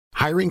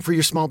Hiring for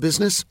your small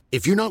business?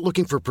 If you're not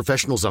looking for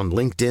professionals on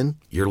LinkedIn,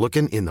 you're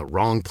looking in the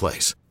wrong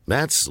place.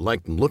 That's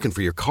like looking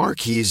for your car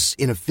keys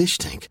in a fish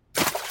tank.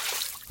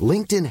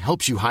 LinkedIn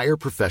helps you hire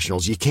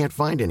professionals you can't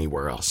find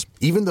anywhere else,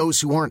 even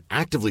those who aren't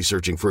actively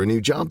searching for a new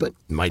job but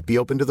might be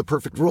open to the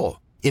perfect role.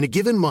 In a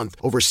given month,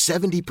 over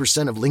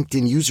 70% of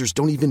LinkedIn users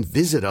don't even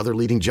visit other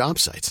leading job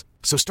sites.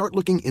 So start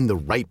looking in the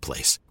right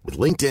place. With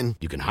LinkedIn,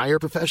 you can hire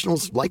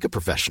professionals like a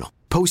professional.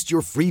 Post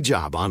your free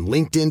job on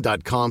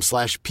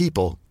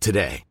linkedin.com/people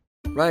today.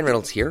 Ryan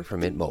Reynolds here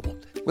from Mint Mobile.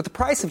 With the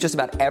price of just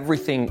about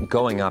everything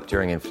going up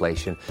during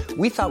inflation,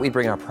 we thought we'd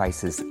bring our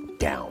prices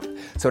down.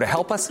 So to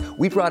help us,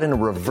 we brought in a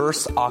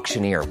reverse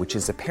auctioneer, which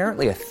is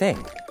apparently a thing.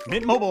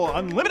 Mint Mobile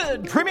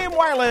Unlimited Premium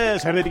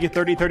Wireless. How to get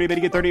 30, 30, bit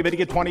to get 30, bit to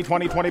get 20,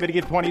 20, 20, bit to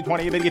get 20,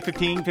 20, bit to get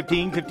 15,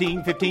 15,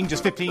 15, 15,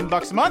 just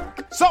 $15 a month?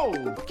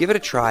 Sold! Give it a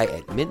try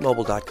at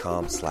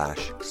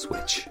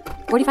mintmobile.com/switch.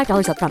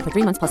 $45 up front for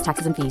 3 months plus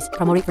taxes and fees.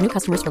 Promo rate for new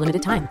customers for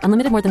limited time.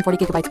 Unlimited more than 40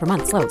 gigabytes per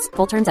month. Slows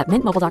full terms at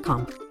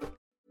mintmobile.com.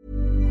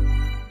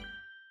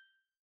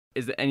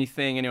 Is there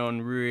anything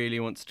anyone really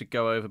wants to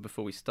go over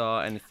before we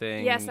start?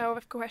 Anything? Yes, I have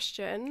a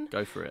question.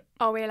 Go for it.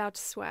 Are we allowed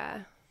to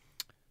swear?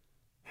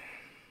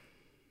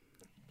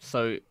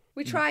 So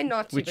we try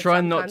not to. We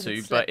try not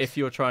to, but if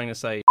you're trying to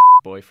say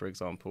boy, for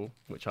example,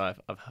 which I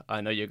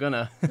know you're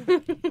gonna,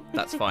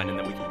 that's fine, and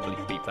then we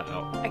can beep that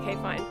out. Okay,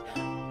 fine.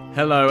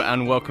 Hello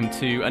and welcome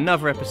to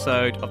another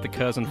episode of the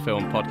Curzon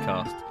Film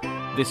Podcast.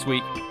 This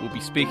week, we'll be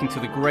speaking to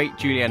the great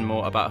Julianne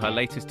Moore about her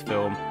latest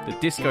film, the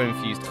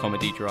disco-infused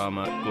comedy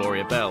drama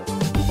Gloria Bell.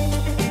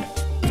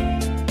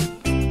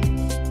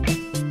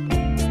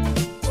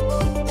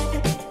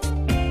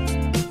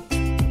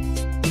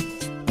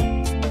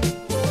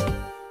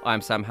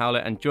 I'm Sam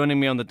Howlett, and joining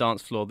me on the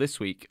dance floor this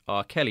week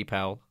are Kelly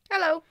Powell.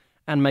 Hello.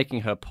 And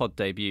making her pod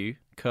debut,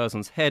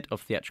 Curzon's head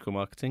of theatrical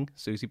marketing,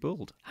 Susie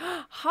Bould.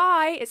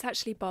 Hi, it's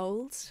actually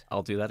Bold.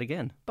 I'll do that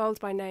again. Bold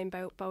by name,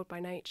 bold by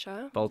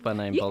nature. Bold by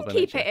name, you bold by nature.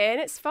 You nature. can keep it in,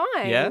 it's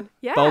fine. Yeah?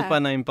 Yeah. Bold by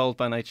name, bold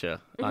by nature.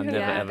 I'm never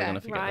Yeah, ever going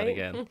to forget right. that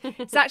again.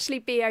 It's actually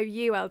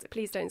B-O-U-L.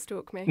 Please don't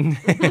stalk me.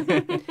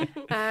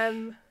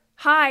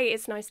 Hi,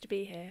 it's nice to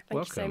be here.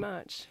 Thank you so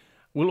much.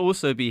 We'll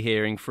also be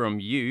hearing from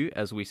you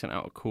as we sent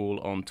out a call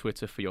on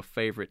Twitter for your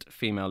favourite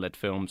female-led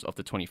films of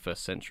the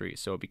 21st century,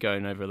 so we'll be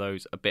going over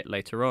those a bit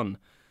later on.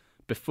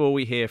 Before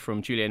we hear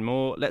from Julianne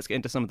Moore, let's get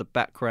into some of the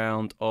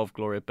background of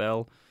Gloria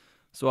Bell.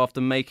 So after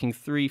making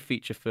 3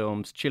 feature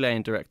films,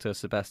 Chilean director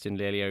Sebastián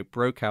Lelio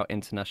broke out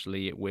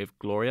internationally with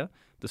Gloria,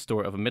 the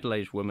story of a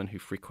middle-aged woman who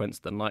frequents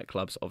the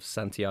nightclubs of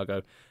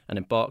Santiago and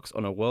embarks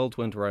on a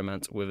whirlwind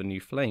romance with a new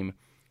flame.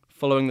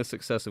 Following the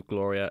success of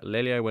Gloria,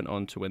 Lelio went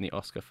on to win the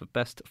Oscar for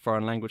Best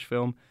Foreign Language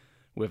Film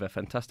with A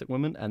Fantastic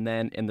Woman, and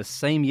then in the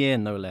same year,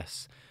 no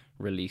less,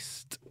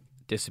 released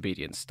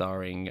Disobedience,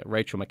 starring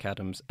Rachel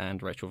McAdams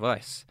and Rachel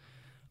Weisz.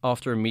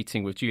 After a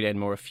meeting with Julianne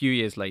Moore a few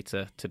years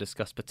later to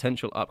discuss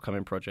potential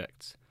upcoming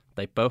projects,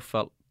 they both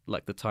felt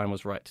like the time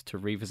was right to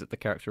revisit the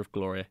character of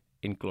Gloria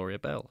in Gloria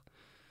Bell.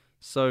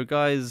 So,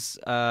 guys,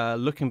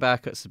 looking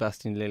back at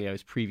Sebastián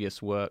Lelio's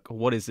previous work,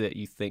 what is it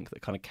you think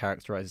that kind of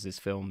characterises his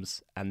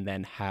films, and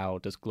then how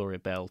does Gloria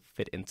Bell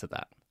fit into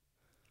that?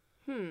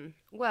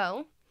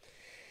 Well,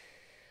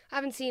 I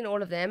haven't seen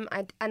all of them,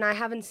 and I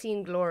haven't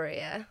seen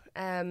Gloria.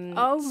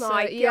 Oh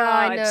my God! Yeah,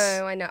 I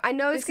know. I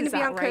know it's This going to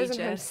is be on Curzon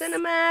Film outrageous.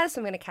 Cinema,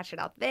 so I'm going to catch it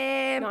out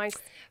there. Nice.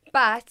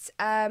 But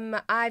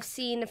I've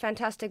seen A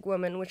Fantastic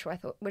Woman, which I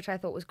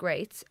thought was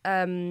great.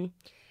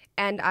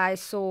 And I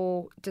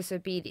saw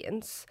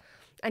Disobedience,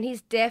 and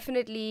he's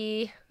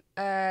definitely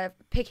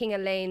picking a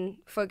lane,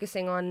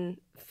 focusing on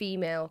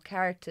female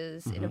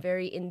characters in a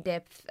very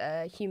in-depth,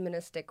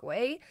 humanistic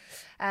way,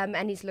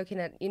 and he's looking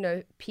at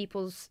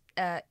people's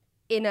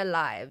inner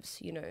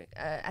lives.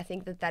 I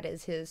think that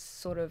is his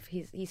sort of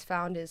he's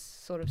found his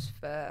sort of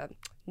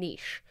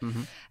niche,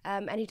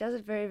 and he does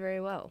it very, very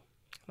well,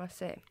 I must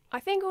say. I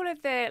think all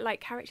of the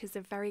characters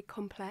are very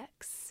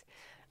complex.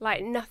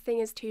 Nothing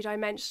is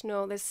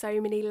two-dimensional. There's so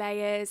many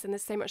layers and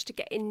there's so much to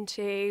get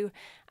into.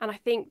 And I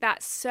think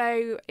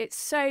it's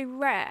so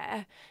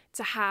rare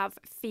to have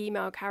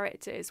female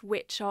characters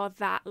which are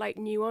that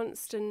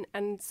nuanced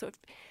and sort of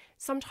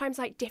sometimes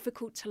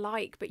difficult to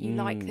like, but you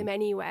like them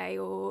anyway.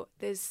 Or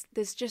there's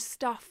just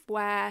stuff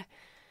where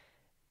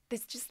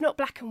there's just not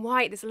black and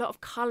white. There's a lot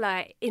of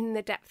colour in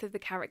the depth of the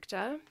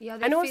character. Yeah,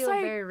 they feel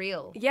very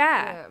real.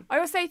 Yeah. I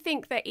also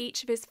think that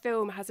each of his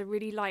film has a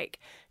really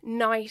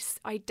nice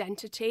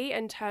identity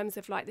in terms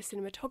of the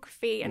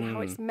cinematography and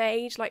how it's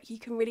made. You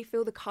can really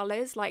feel the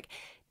colours.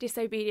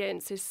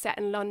 Disobedience is set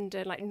in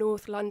London,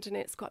 North London.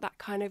 It's got that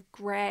kind of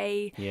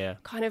grey,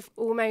 kind of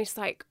almost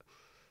I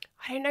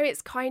don't know,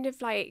 it's kind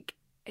of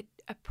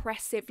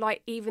oppressive,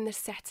 even the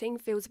setting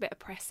feels a bit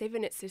oppressive,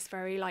 and it's this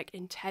very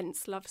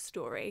intense love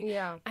story.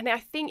 Yeah. And I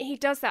think he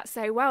does that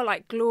so well.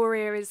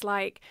 Gloria is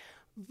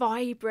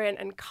vibrant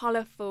and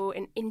colourful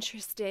and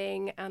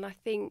interesting, and I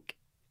think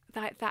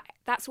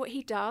that's what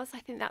he does. I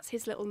think that's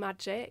his little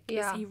magic.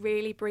 Yeah. Is he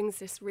really brings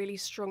this really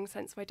strong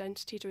sense of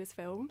identity to his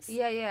films.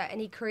 Yeah,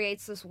 and he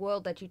creates this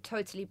world that you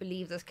totally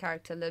believe this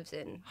character lives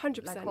in.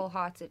 100%. Like,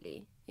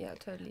 wholeheartedly. Yeah,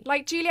 totally.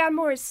 Like, Julianne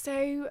Moore is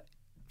so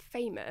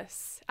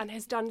famous and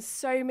has done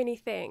so many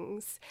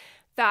things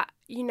that,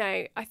 you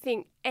know, I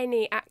think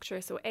any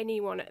actress or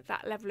anyone at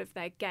that level of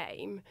their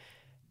game,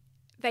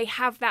 they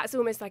have that's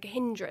almost like a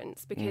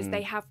hindrance because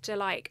they have to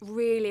like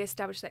really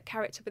establish that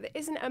character. But there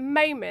isn't a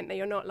moment that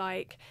you're not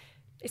like,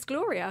 it's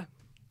Gloria.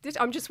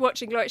 I'm just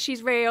watching Gloria.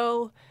 She's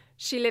real.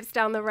 She lives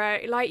down the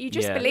road. Like, you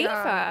just believe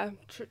her.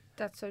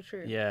 That's so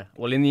true. Yeah.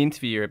 Well, in the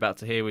interview you're about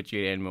to hear with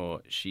Julianne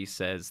Moore, she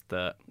says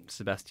that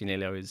Sebastian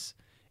Lelio is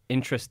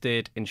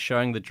interested in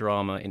showing the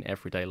drama in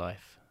everyday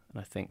life.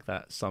 And I think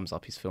that sums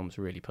up his films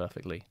really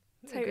perfectly.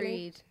 Totally.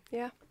 Agreed.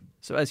 Yeah.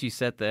 So as you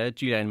said there,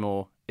 Julianne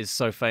Moore is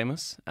so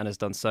famous and has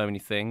done so many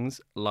things,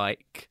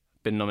 like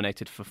been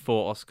nominated for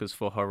 4 Oscars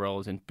for her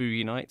roles in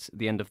Boogie Nights,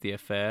 The End of the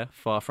Affair,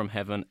 Far From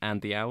Heaven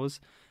and The Hours,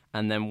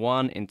 and then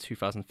won in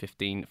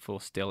 2015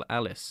 for Still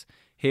Alice.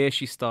 Here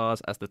she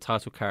stars as the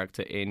title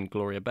character in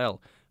Gloria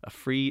Bell, a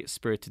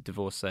free-spirited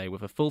divorcee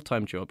with a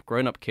full-time job,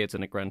 grown-up kids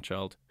and a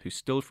grandchild who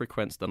still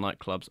frequents the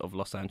nightclubs of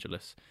Los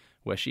Angeles,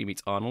 where she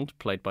meets Arnold,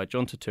 played by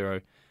John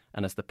Turturro,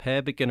 and as the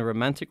pair begin a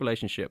romantic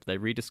relationship, they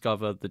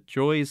rediscover the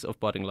joys of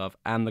budding love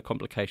and the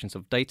complications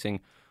of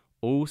dating,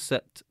 all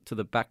set to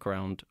the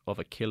background of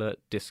a killer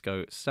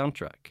disco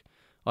soundtrack.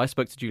 I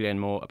spoke to Julianne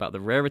Moore about the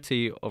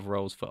rarity of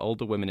roles for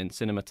older women in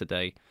cinema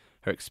today,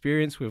 her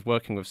experience with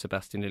working with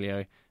Sebastian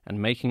Lelio,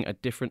 and making a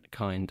different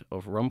kind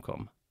of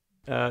rom-com.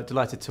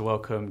 Delighted to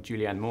welcome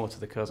Julianne Moore to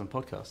the Curzon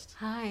podcast.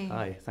 Hi.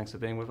 Hi, thanks for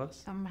being with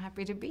us. I'm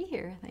happy to be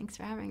here. Thanks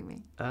for having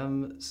me.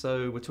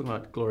 So we're talking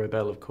about Gloria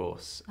Bell, of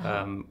course,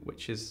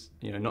 which is,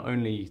 you know, not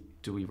only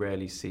do we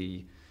rarely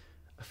see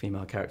a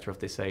female character of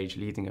this age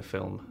leading a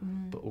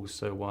film, but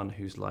also one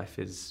whose life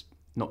is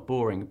not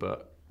boring,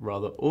 but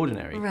rather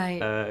ordinary.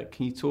 Right.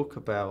 Can you talk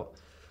about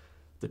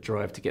the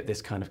drive to get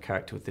this kind of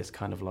character with this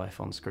kind of life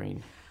on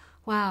screen?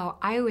 Wow,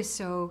 I'm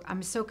so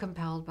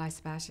compelled by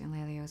Sebastian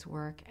Lelio's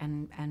work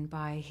and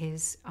by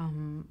his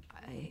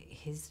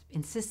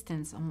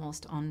insistence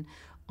almost on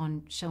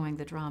showing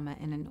the drama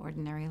in an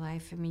ordinary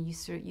life. I mean, you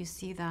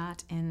see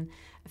that in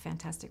A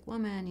Fantastic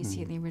Woman, you see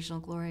it in the original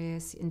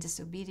Gloria, in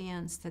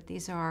Disobedience, that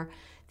these are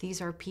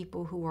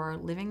people who are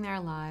living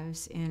their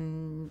lives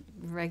in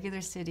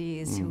regular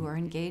cities, who are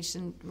engaged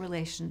in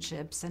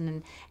relationships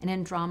and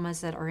in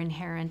dramas that are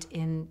inherent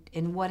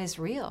in what is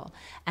real.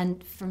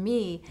 And for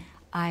me,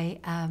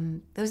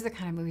 those are the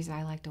kind of movies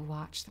I like to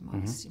watch the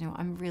most. You know,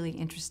 I'm really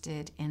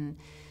interested in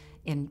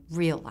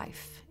real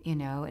life, you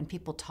know, and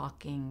people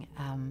talking.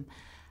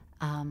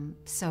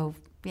 So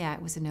yeah,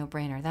 it was a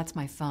no-brainer. That's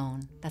my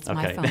phone. That's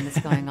my phone that's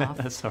going off.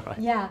 That's all right.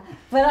 Yeah,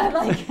 but I'm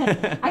like,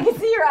 I can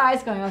see your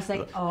eyes going. I was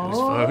like,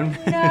 oh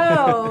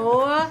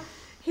no.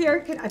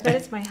 Here, I bet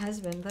it's my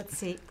husband. Let's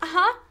see.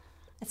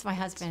 It's my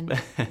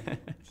husband.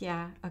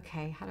 Yeah,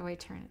 okay. How do I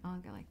turn it? I'll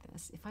go like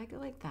this. If I go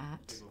like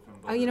that.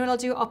 Oh, you know what I'll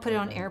do? I'll put it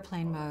on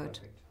airplane mode.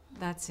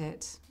 That's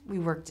it. We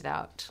worked it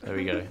out. There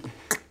we go.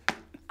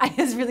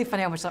 It's really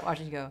funny how much that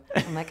watching you go.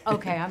 I'm like,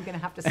 okay, I'm going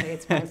to have to say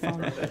it's my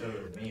phone.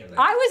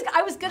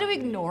 I was going to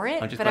ignore it,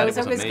 but I was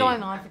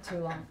going on for too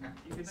long.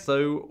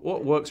 So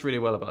what works really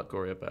well about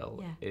Gloria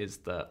Bell is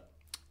that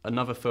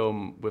another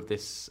film with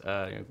this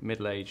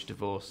middle-aged,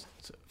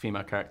 divorced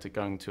female character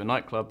going to a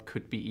nightclub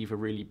could be either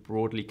really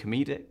broadly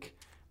comedic,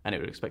 and it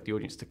would expect the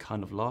audience to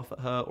kind of laugh at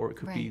her, or it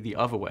could be the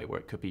other way, where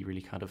it could be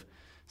really kind of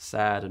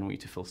sad and want you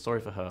to feel sorry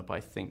for her. But I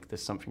think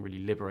there's something really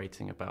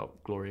liberating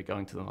about Gloria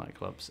going to the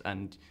nightclubs,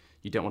 and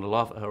you don't want to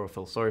laugh at her or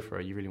feel sorry for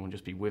her. You really want to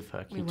just be with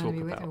her. Can you talk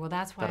about that? Well,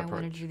 that's why I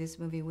wanted to do this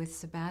movie with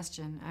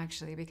Sebastian,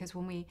 actually, because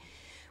when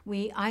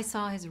I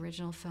saw his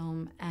original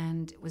film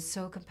and was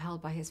so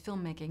compelled by his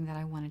filmmaking that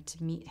I wanted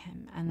to meet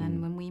him. And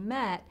then when we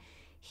met,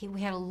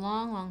 we had a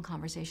long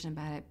conversation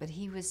about it, but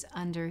he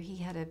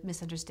had a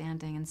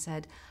misunderstanding and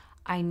said,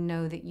 I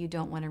know that you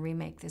don't want to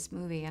remake this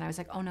movie. And I was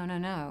like, oh,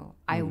 no.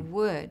 I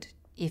would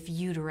if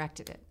you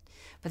directed it.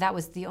 But that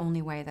was the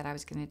only way that I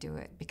was going to do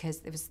it,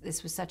 because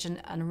this was such an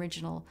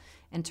original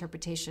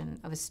interpretation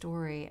of a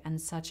story and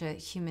such a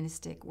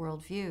humanistic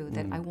worldview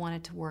that I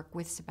wanted to work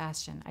with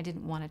Sebastian. I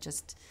didn't want to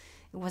just...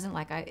 It wasn't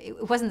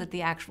that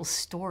the actual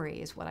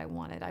story is what I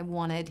wanted. I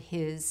wanted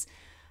his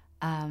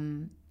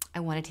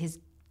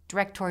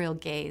directorial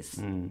gaze,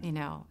 you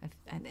know,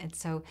 and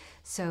so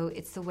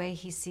it's the way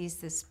he sees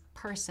this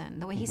person,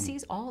 the way he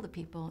sees all the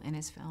people in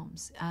his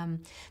films.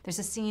 There's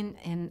a scene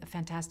in A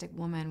Fantastic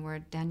Woman where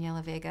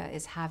Daniela Vega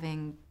is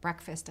having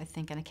breakfast, I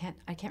think, and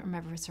I can't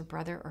remember if it's her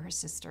brother or her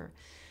sister.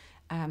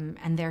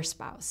 And their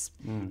spouse.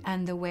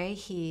 And the way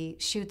he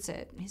shoots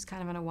it, he's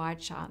kind of on a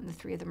wide shot, and the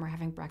three of them are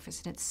having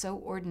breakfast, and it's so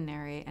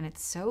ordinary, and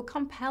it's so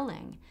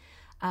compelling,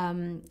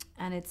 and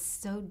it's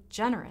so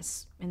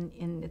generous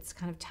in its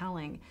kind of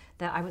telling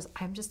that I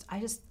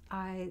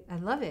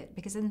love it,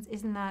 because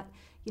isn't that,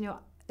 you know,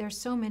 there's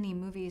so many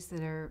movies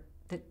that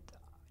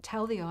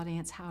tell the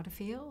audience how to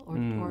feel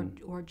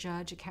or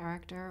judge a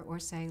character or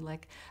say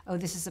like, oh,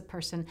 this is a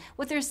person.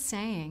 What they're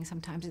saying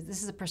sometimes is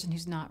this is a person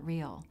who's not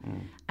real.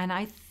 And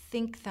I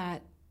think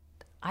that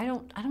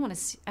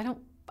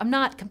I'm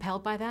not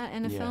compelled by that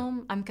in a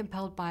film. I'm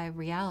compelled by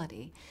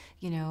reality,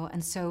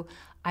 and so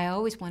I'm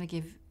always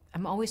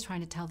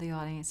trying to tell the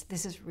audience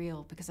this is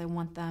real because I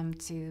want them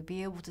to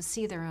be able to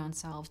see their own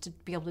selves, to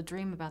be able to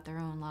dream about their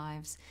own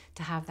lives,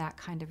 to have that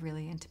kind of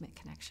really intimate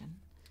connection.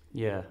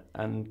 Yeah,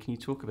 and can you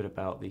talk a bit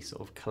about the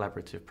sort of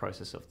collaborative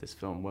process of this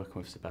film,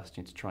 working with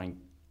Sebastian to try and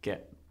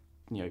get,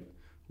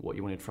 what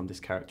you wanted from this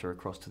character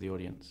across to the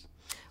audience?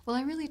 Well,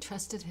 I really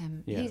trusted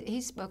him. Yeah.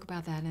 He spoke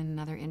about that in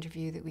another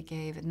interview that we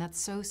gave, and that's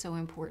so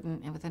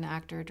important. And with an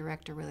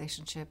actor-director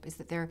relationship, is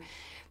that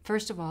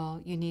first of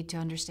all, you need to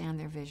understand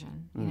their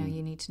vision.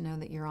 You need to know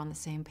that you're on the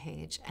same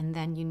page, and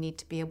then you need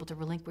to be able to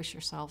relinquish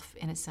yourself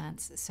in a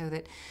sense. So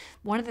that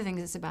one of the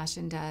things that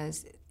Sebastian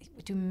does,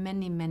 we do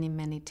many, many,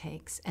 many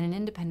takes. And in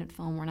independent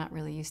film, we're not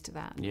really used to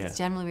that. Yeah. Because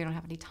generally, we don't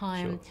have any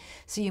time,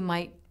 so you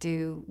might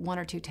do 1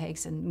 or 2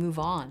 takes and move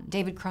on.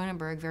 David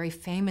Cronenberg very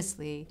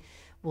famously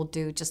will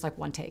do just like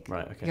 1 take.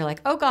 Right, okay. You're like,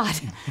 oh God,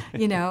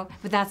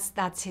 but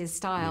that's his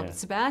style. Yeah. But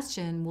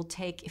Sebastian will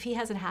take, if he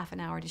has a half an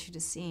hour to shoot a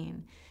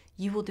scene,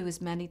 you will do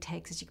as many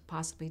takes as you could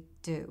possibly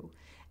do.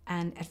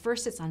 And at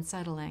first it's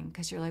unsettling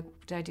because you're like,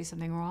 did I do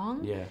something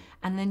wrong? Yeah.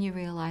 And then you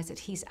realize that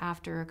he's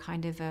after a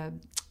kind of a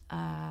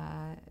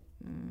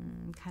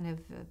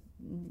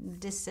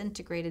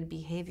disintegrated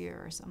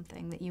behavior or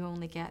something that you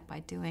only get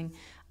by doing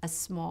a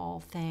small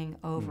thing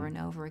over and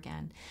over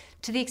again.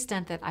 To the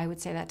extent that I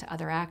would say that to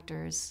other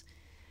actors.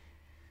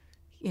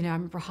 I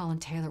remember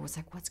Holland Taylor was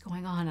like, what's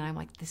going on? And I'm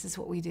like, this is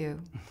what we do.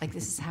 Like,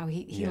 this is how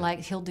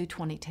he'll do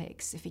 20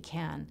 takes if he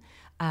can.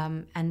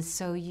 And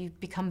so you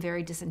become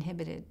very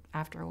disinhibited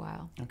after a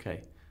while.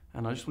 Okay.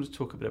 And I just want to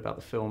talk a bit about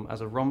the film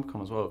as a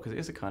rom-com as well, because it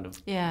is a kind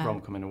of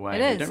rom-com in a way.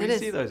 It is, you don't really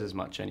see those as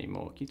much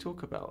anymore. Can you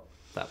talk about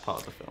that part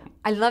of the film?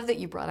 I love that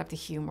you brought up the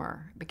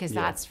humor, because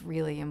that's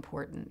really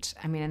important.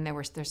 I mean, and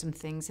there's some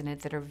things in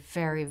it that are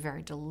very,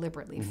 very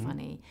deliberately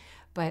funny.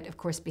 But of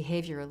course,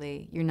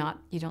 behaviorally,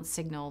 you don't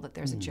signal that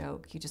there's a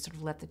joke. You just sort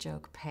of let the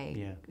joke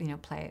play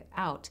it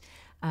out.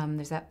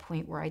 There's that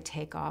point where I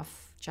take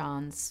off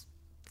John's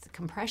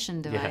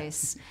compression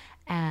device,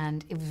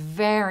 and it was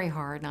very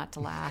hard not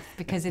to laugh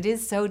because it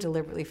is so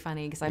deliberately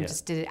funny. Because I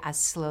just did it as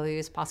slowly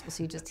as possible,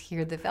 so you just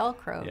hear the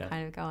Velcro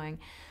kind of going.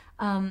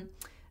 But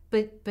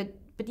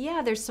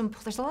yeah, there's a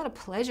lot of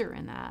pleasure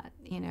in that,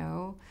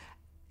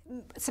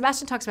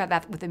 Sebastian talks about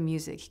that with the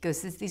music. He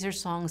goes, these are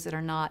songs that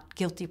are not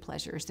guilty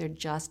pleasures, they're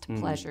just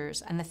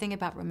pleasures. And the thing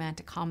about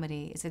romantic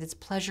comedy is that it's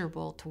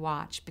pleasurable to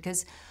watch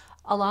because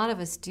a lot of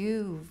us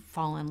do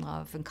fall in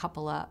love and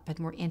couple up, and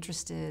we're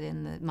interested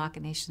in the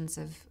machinations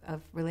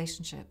of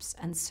relationships.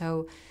 And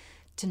so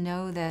to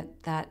know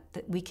that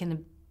we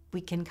can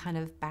kind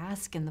of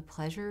bask in the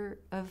pleasure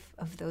of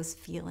those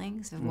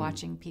feelings of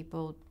watching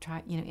people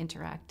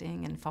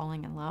interacting and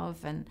falling in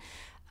love, and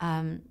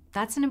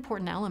that's an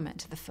important element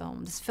to the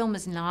film. This film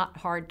is not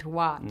hard to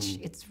watch.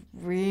 It's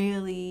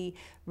really,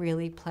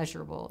 really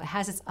pleasurable. It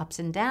has its ups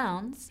and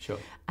downs,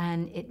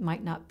 and it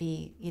might not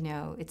be,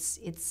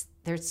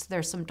 there's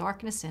some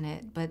darkness in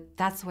it, but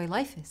that's the way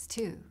life is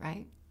too,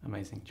 right?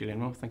 Amazing. Julianne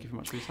Moore, thank you very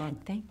much for your time.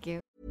 Thank you.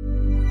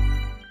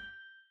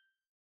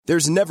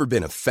 There's never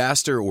been a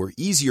faster or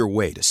easier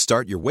way to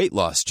start your weight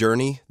loss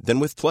journey than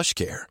with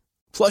PlushCare.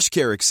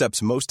 PlushCare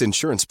accepts most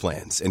insurance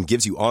plans and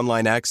gives you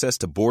online access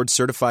to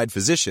board-certified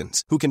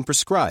physicians who can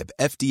prescribe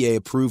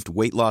FDA-approved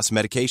weight loss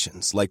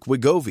medications like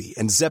Wegovy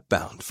and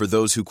Zepbound for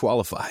those who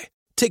qualify.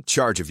 Take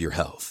charge of your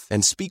health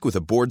and speak with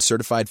a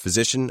board-certified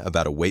physician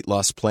about a weight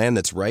loss plan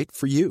that's right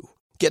for you.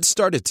 Get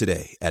started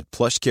today at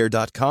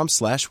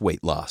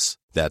plushcare.com/weight-loss.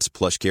 That's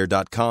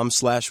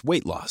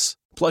plushcare.com/weight-loss.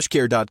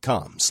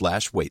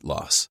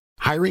 plushcare.com/weight-loss.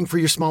 Hiring for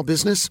your small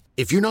business?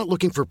 If you're not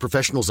looking for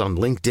professionals on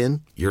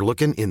LinkedIn, you're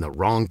looking in the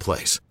wrong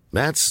place.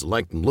 That's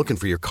like looking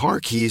for your car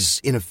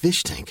keys in a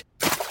fish tank.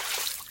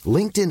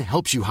 LinkedIn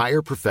helps you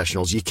hire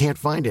professionals you can't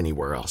find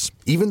anywhere else,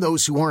 even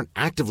those who aren't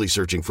actively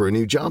searching for a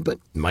new job but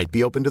might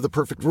be open to the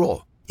perfect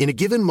role. In a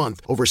given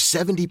month, over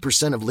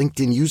 70% of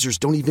LinkedIn users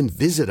don't even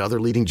visit other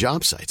leading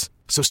job sites.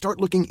 So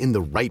start looking in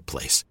the right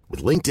place.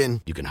 With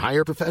LinkedIn, you can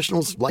hire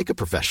professionals like a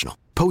professional.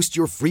 Post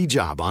your free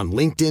job on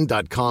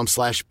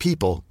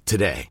linkedin.com/people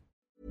today.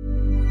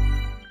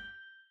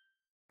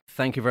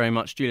 Thank you very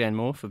much, Julianne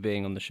Moore, for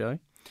being on the show.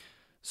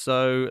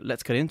 So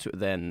let's get into it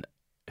then.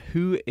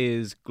 Who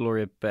is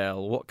Gloria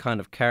Bell? What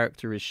kind of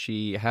character is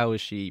she? How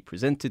is she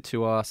presented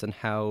to us? And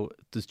how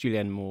does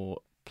Julianne Moore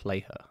play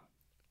her?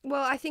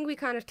 Well, I think we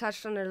kind of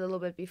touched on it a little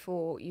bit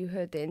before you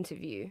heard the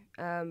interview.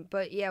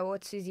 But yeah,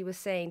 what Susie was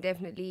saying,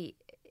 definitely,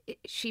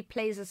 she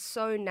plays it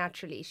so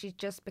naturally. She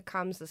just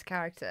becomes this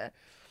character.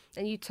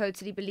 And you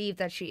totally believe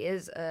that she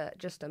is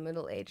just a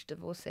middle-aged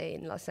divorcee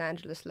in Los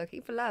Angeles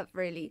looking for love,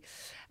 really.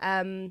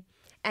 And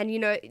And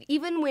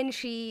even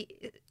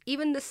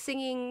the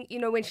singing,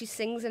 when she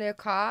sings in her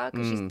car,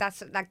 because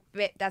that's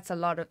a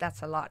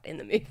lot in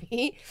the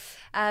movie.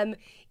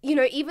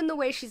 Even the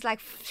way she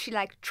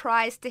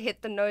tries to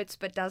hit the notes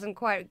but doesn't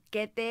quite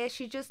get there.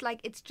 She just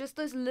it's just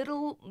those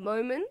little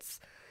moments.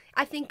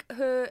 I think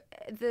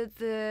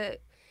the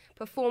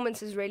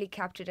performance is really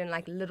captured in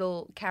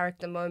little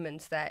character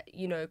moments that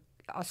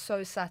are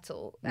so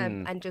subtle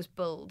and just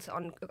builds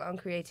on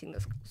creating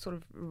this sort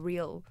of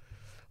real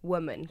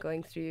woman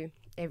going through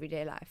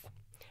everyday life.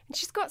 And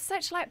she's got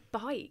such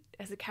bite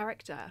as a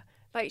character.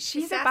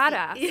 She's a sassy.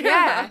 badass.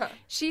 Yeah.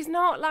 She's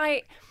not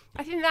I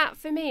think that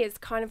for me is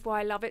kind of why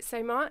I love it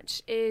so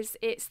much, is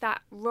it's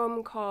that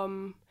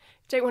rom-com.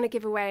 Don't want to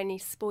give away any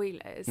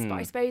spoilers, but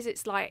I suppose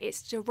it's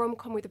a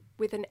rom-com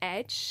with an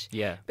edge.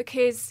 Yeah.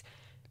 Because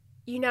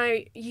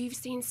you've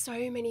seen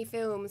so many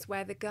films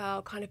where the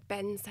girl kind of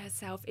bends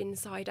herself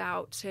inside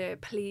out to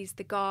please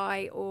the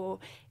guy, or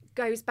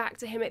goes back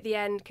to him at the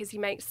end because he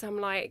makes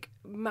some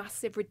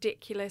massive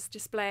ridiculous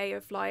display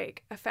of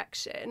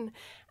affection,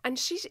 and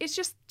it's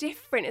just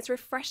different. It's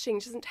refreshing.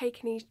 She doesn't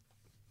take any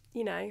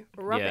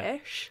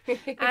rubbish.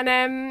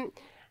 And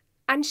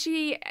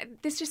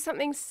there's just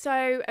something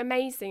so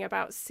amazing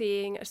about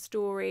seeing a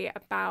story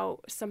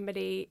about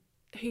somebody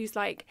who's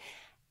at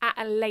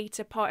a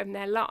later part in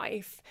their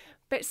life,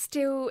 but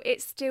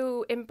it's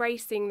still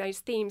embracing those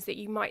themes that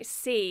you might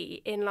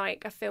see in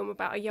a film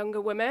about a younger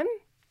woman,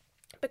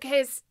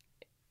 because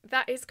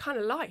that is kind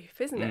of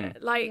life, isn't it?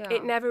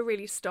 It never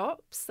really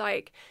stops.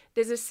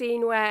 There's a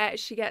scene where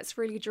she gets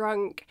really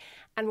drunk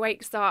and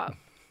wakes up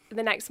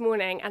the next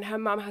morning and her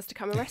mum has to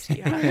come and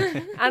rescue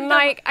her. And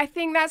I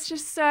think that's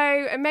just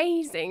so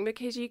amazing,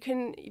 because you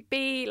can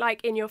be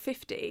in your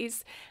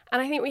 50s,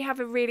 and I think we have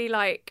a really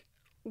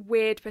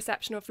weird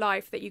perception of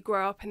life that you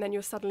grow up and then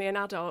you're suddenly an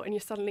adult and you're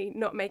suddenly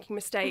not making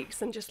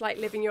mistakes and just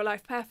living your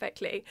life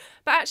perfectly.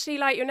 But actually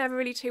you're never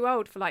really too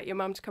old for your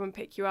mum to come and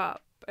pick you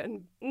up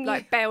and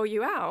bail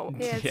you out.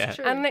 Yeah, it's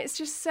true. And it's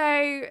just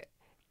so,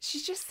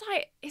 she's just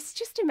it's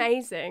just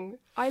amazing.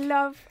 I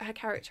love her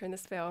character in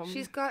this film.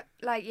 She's got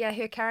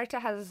her character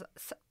has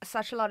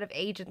such a lot of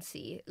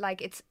agency.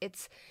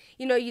 It's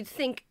you'd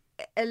think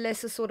a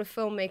lesser sort of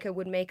filmmaker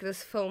would make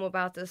this film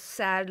about this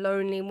sad,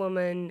 lonely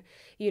woman,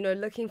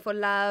 looking for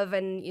love,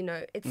 and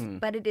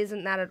but it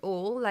isn't that at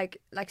all. Like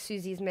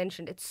Susie's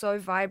mentioned, it's so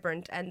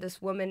vibrant, and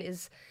this woman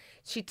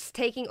she's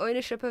taking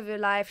ownership of her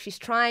life. She's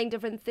trying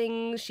different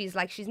things. She's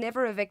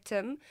never a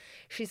victim.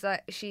 She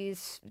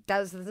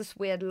does this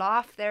weird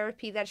laugh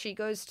therapy that she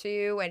goes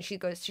to, and she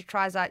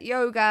tries out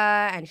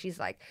yoga, and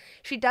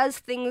she does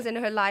things in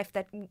her life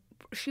that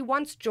she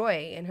wants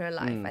joy in her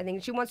life. I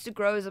think she wants to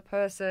grow as a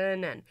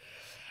person,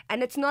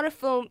 and it's not a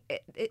film.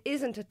 It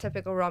isn't a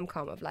typical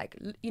rom-com of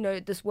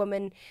this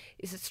woman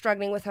is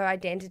struggling with her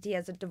identity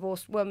as a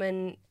divorced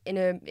woman in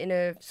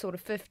her sort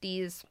of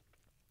 50s.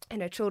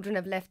 And her children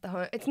have left the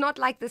home. It's not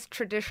like this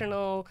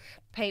traditional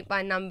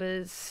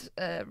paint-by-numbers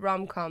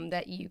rom-com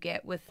that you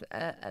get with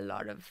a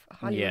lot of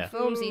Hollywood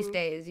films these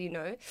days.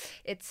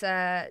 It's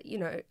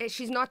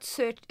she's not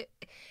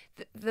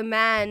the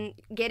man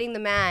getting the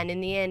man in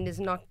the end is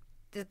not.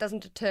 It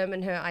doesn't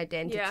determine her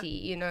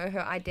identity.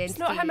 Her identity. It's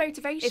not her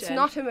motivation. It's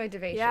not her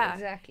motivation. Yeah.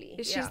 Exactly.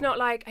 She's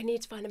not I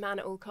need to find a man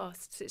at all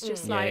costs. It's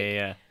just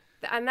yeah.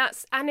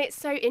 And it's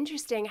so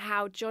interesting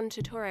how John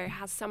Turturro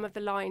has some of the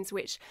lines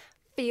which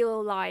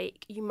feel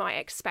like you might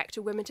expect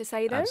a woman to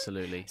say them.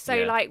 Absolutely.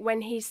 So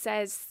when he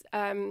says,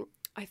 I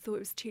thought it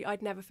was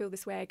I'd never feel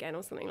this way again,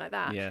 or something like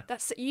that. Yeah.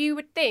 That's, you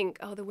would think,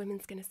 oh, the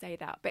woman's going to say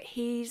that. But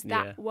he's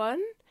that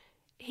one.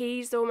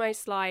 He's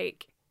almost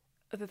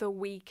the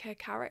weaker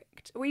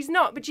character. Well, he's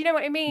not, but do you know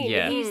what I mean?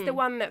 Yeah. He's the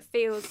one that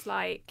feels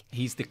like...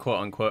 He's the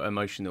quote-unquote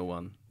emotional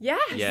one. Yes.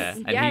 Yeah,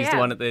 and he's the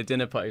one at the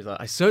dinner party who's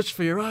I searched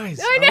for your eyes.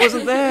 I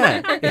wasn't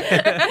there.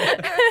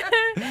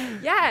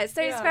 Yeah,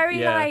 so it's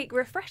very,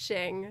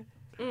 refreshing.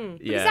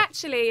 Because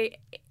actually,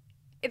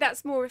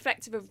 that's more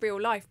reflective of real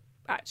life,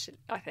 actually,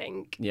 I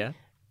think. Yeah?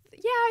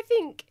 Yeah, I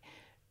think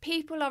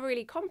people are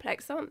really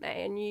complex, aren't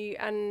they?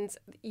 And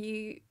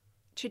you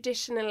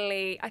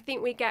traditionally... I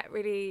think we get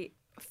really...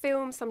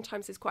 Film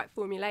sometimes is quite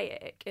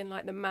formulaic in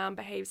the man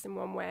behaves in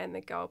one way and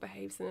the girl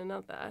behaves in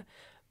another,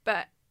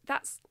 but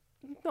that's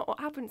not what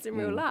happens in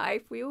real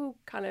life. We all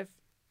kind of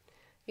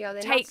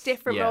take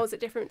different roles at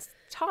different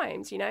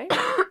times,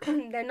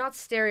 They're not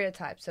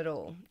stereotypes at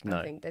all. No.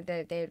 I think that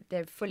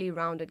they're fully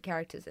rounded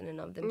characters in and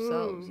of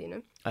themselves.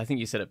 I think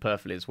you said it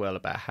perfectly as well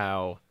about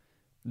how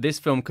this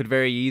film could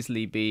very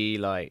easily be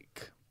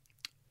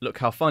look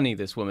how funny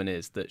this woman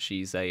is, that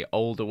she's a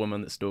older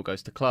woman that still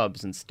goes to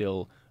clubs and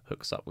still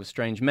hooks up with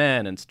strange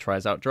men and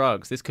tries out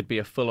drugs. This could be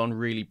a full-on,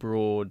 really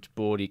broad,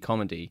 bawdy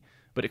comedy,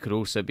 but it could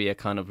also be a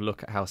kind of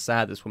look at how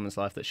sad this woman's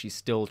life, that she's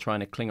still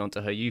trying to cling on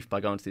to her youth by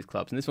going to these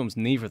clubs. And this film's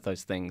neither of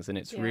those things, and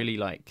it's really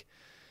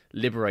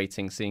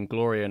liberating seeing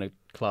Gloria in a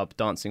club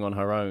dancing on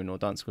her own or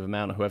dancing with a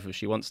man or whoever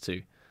she wants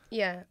to.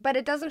 Yeah, but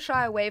it doesn't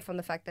shy away from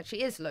the fact that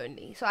she is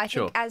lonely. So I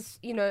think, as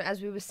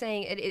we were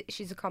saying,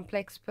 she's a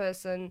complex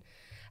person.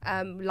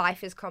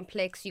 Life is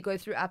complex. You go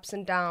through ups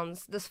and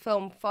downs. This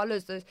film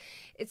follows those.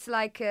 It's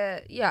like,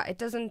 it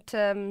doesn't...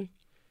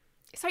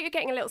 It's like you're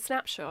getting a little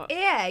snapshot.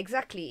 Yeah,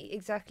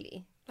 exactly.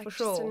 Like for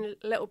sure.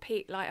 Just a little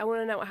peek. Like, I want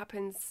to know what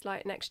happens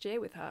like next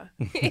year with her.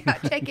 Yeah,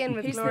 check in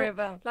with Gloria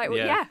Bell. Like, well,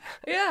 yeah.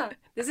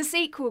 There's a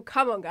sequel.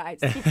 Come on, guys.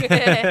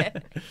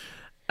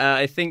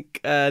 I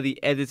think the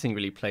editing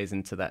really plays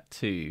into that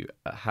too.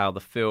 How the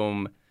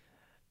film,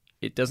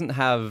 it doesn't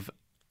have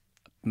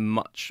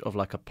much of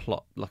like a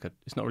plot.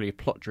 It's not really a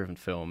plot-driven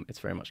film. It's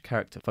very much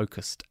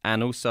character-focused,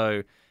 and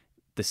also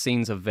the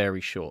scenes are very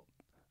short.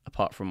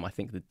 Apart from, I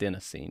think, the dinner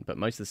scene, but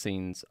most of the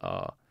scenes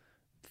are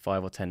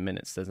 5 or 10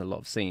 minutes. There's a lot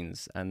of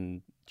scenes,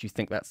 and do you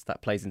think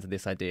that plays into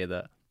this idea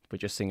that we're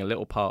just seeing a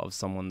little part of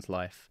someone's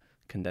life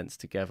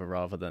condensed together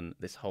rather than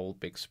this whole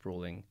big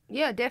sprawling?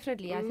 Yeah,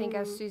 definitely. I think,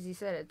 as Susie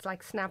said, it's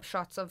like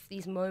snapshots of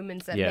these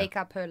moments that make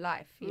up her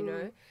life, you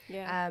know?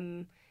 Yeah.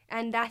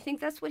 And I think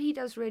that's what he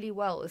does really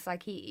well. It's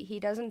like he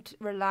doesn't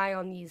rely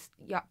on these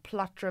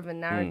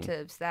plot-driven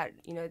narratives that,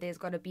 you know, there's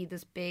got to be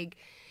this big...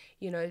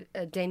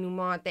 a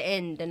denouement at the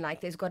end, and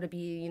like there's got to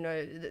be,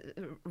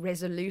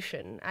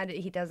 resolution, and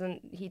he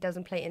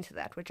doesn't play into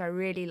that, which I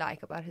really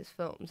like about his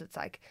films. It's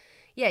like,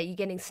 you're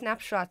getting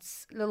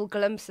snapshots, little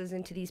glimpses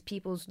into these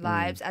people's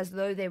lives as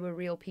though they were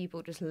real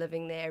people just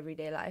living their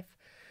everyday life.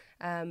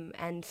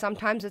 And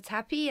sometimes it's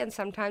happy, and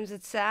sometimes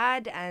it's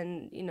sad,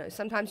 and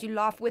sometimes you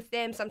laugh with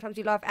them, sometimes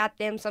you laugh at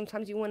them,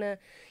 sometimes you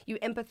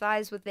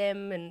empathize with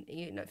them,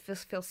 and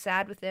feel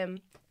sad with them,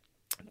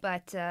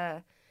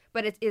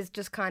 But it is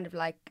just kind of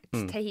like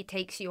he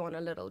takes you on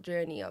a little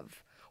journey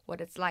of what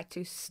it's like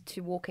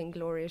to walk in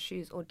Gloria's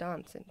shoes or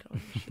dance in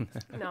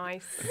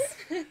Gloria's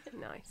shoes.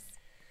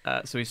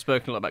 Nice. So we've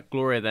spoken a lot about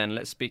Gloria then.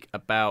 Let's speak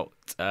about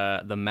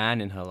the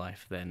man in her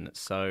life then.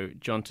 So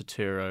John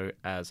Turturro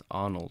as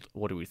Arnold.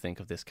 What do we think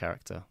of this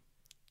character?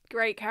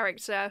 Great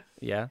character.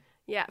 Yeah?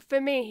 Yeah,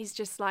 for me, he's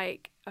just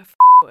like a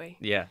boy.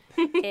 Yeah.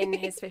 In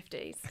his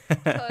 50s.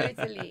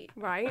 Totally.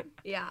 Right?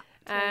 Yeah.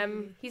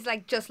 He's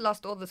like just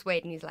lost all this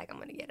weight, and he's like, I'm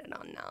gonna get it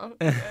on now.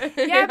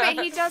 Yeah,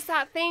 but he does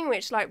that thing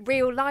which like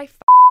real life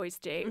boys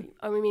do.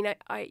 I mean,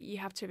 you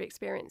have to have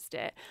experienced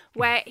it.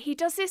 Where he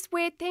does this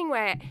weird thing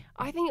where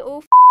I think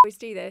all boys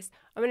do this.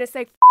 I'm gonna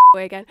say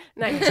boy again.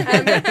 No,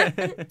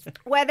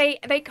 where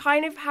they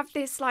kind of have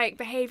this like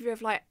behaviour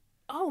of like,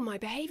 oh, my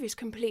behaviour is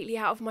completely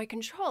out of my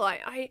control.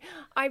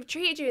 I've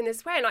treated you in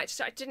this way, and I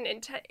didn't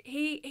intend.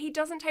 He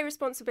doesn't take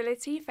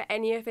responsibility for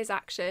any of his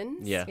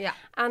actions. Yeah.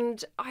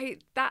 And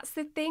that's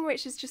the thing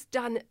which is just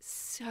done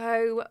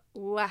so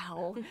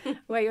well,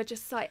 where you're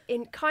just like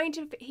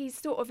he's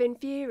sort of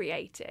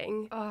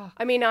infuriating. Oh.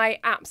 I mean, I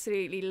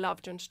absolutely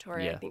love John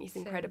Turturro. Yeah. I think he's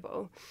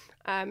incredible,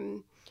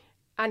 and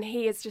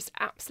he has just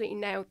absolutely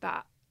nailed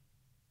that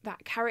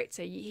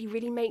character. He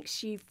really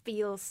makes you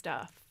feel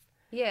stuff.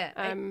 Yeah,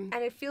 and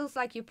it feels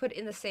like you're put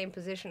in the same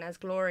position as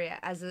Gloria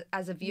as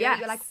a viewer. Yes.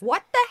 You're like,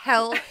 what the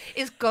hell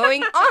is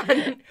going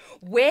on?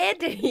 Where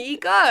did he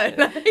go?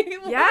 Like,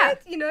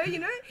 what? You know,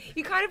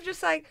 you kind of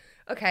just like,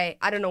 okay,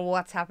 I don't know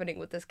what's happening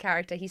with this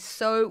character. He's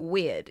so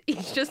weird.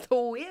 He's just a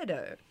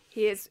weirdo.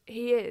 He is.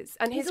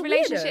 And He's his a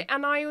relationship, weirdo.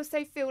 and I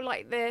also feel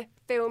like the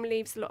film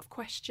leaves a lot of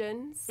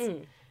questions.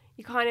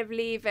 You kind of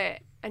leave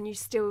it and you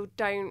still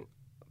don't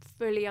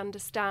fully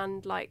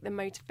understand like the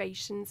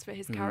motivations for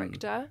his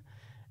character.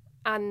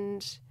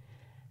 And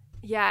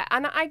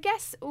I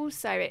guess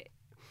also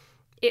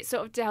it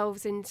sort of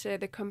delves into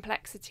the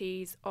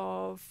complexities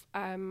of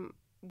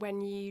when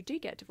you do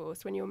get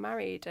divorced, when you're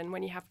married, and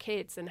when you have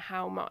kids, and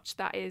how much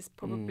that is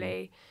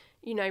probably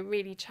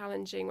really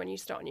challenging when you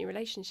start new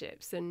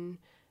relationships, and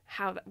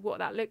what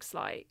that looks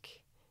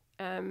like.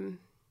 But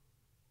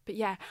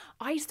yeah,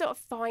 I sort of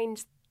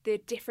find the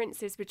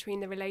differences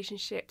between the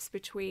relationships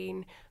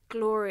between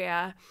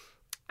Gloria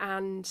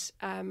and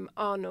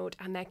Arnold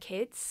and their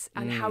kids,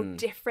 and how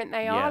different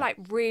they are, like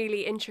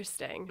really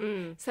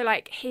interesting. So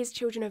like his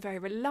children are very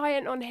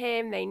reliant on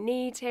him, they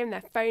need him,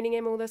 they're phoning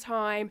him all the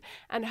time,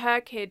 and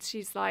her kids,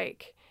 she's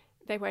like,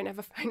 they won't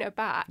ever phone her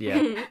back.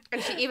 Yeah.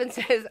 And she even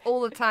says all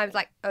the time,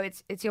 like, oh,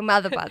 it's your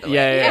mother, by the way.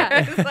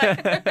 Yeah. It's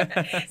like,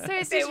 So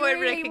it's they just won't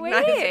really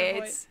recognise her weird.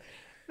 voice.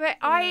 But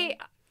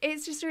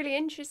it's just really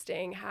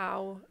interesting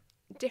how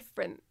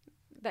different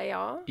they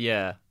are.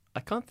 Yeah. I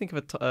can't think of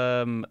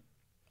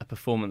a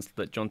performance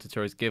that John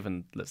Turturro's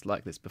given that's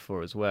like this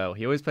before as well.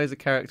 He always plays a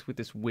character with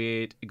this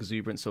weird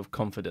exuberance of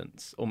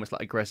confidence, almost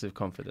like aggressive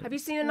confidence. Have you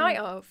seen A Night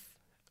Of?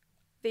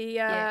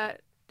 The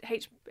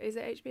is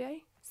it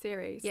HBA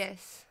series?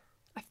 Yes.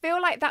 I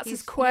feel like that's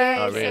his quirk.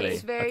 Yes, Oh, really?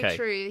 It's very Okay.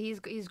 true.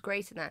 He's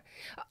great in that.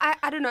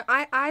 I don't know.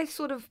 I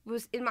sort of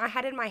was in my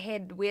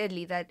head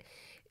weirdly that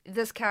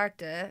this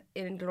character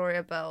in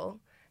Gloria Bell,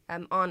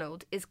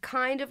 Arnold, is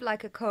kind of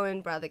like a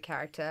Coen brother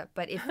character,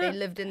 but if they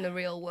lived in the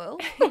real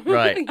world.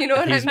 Right. You know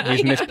what He's I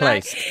mean?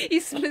 misplaced.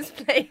 He's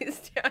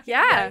misplaced.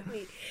 Yeah.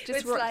 Exactly. Just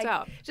It's rocked like,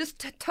 up.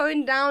 Just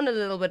toned down a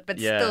little bit, but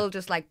Yeah. still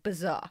just like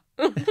bizarre.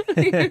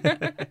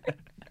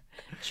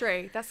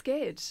 True. That's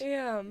good.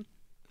 Yeah.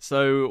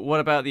 So what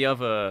about the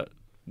other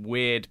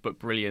weird but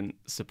brilliant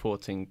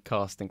supporting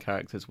cast and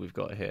characters we've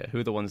got here. Who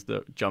are the ones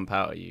that jump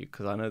out at you?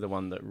 Because I know the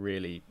one that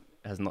really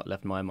has not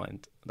left my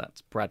mind.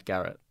 That's Brad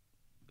Garrett.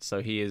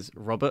 So he is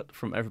Robert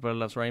from Everybody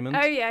Loves Raymond.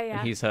 Oh,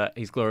 yeah. And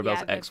he's Gloria Bell's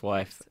Yeah,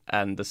 ex-wife,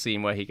 and the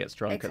scene where he gets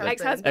drunk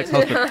Ex-husband.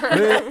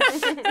 ex-husband.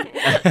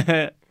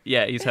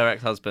 Yeah, he's her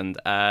ex-husband,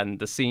 and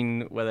the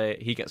scene where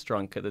he gets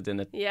drunk at the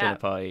dinner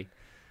party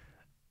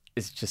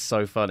is just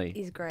so funny.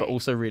 He's great. But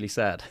also really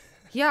sad.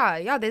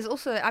 Yeah. There's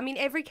also, I mean,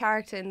 every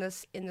character in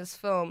this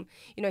film,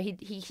 you know,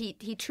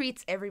 he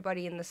treats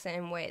everybody in the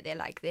same way. They're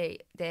like they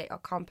are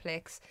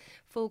complex,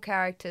 full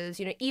characters.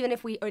 You know, even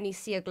if we only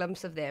see a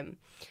glimpse of them,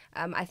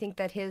 I think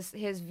that his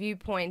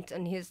viewpoint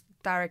and his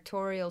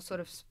directorial sort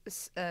of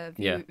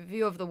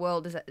view of the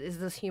world is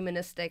this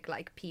humanistic,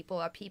 like people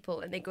are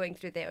people and they're going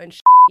through their own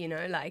shit, you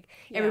know, like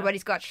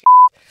everybody's got shit.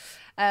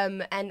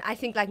 And I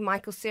think like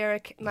Michael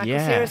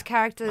Cera's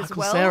character as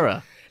well.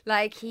 Cera.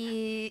 Like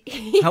he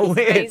How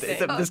weird!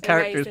 amazing. This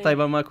character is played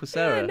by Michael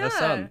Cera, her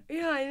son.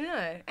 Yeah, I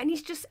know. And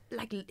he's just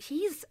like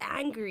he's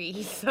angry.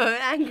 He's so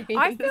angry.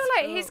 I feel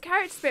like his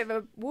character's a bit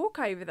of a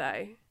walkover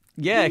though.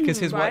 Yeah,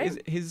 because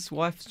Right? his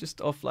wife's just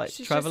off like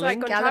She's traveling.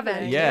 just like gone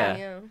traveling.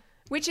 Yeah.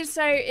 Which is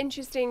so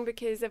interesting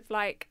because of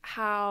like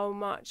how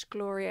much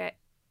Gloria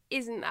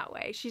isn't that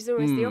way. She's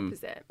almost the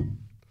opposite.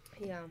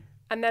 Yeah.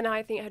 And then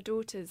I think her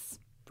daughter's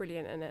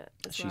brilliant in it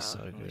as She's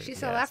well. so good.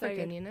 She's yeah. South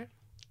African, you know.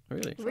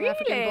 Really? South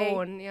African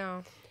born,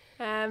 yeah.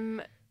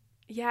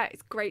 Yeah,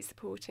 it's great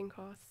supporting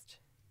cast.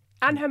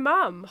 And her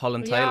mum.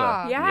 Holland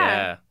Taylor.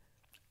 Yeah.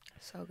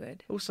 So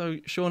good. Also,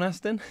 Sean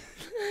Astin.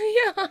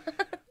 Yeah.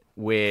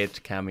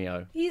 Weird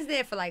cameo. He's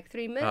there for like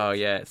 3 minutes. Oh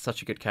yeah, it's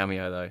such a good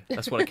cameo though.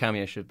 That's what a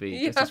cameo should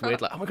be. Just as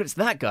weird, like, oh my god, it's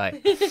that guy.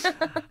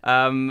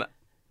 And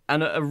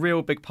a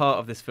real big part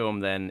of this film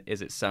then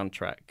is its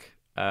soundtrack.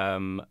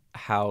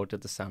 How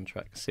did the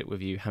soundtrack sit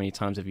with you? How many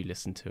times have you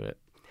listened to it?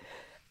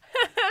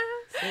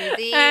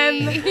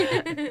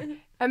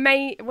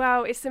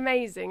 Well, it's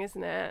amazing,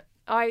 isn't it?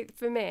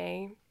 For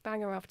me,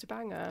 banger after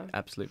banger.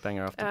 Absolute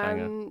banger after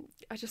banger.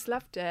 I just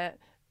loved it.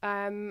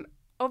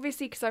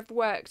 Obviously, because I've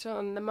worked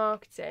on the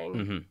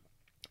marketing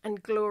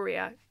and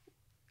Gloria.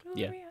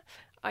 Yeah.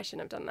 I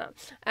shouldn't have done that.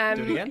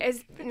 Do it again?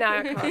 No,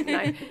 I can't.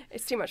 No,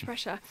 it's too much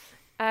pressure.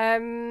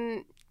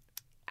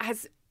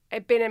 Has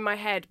been in my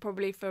head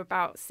probably for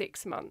about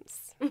 6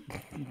 months.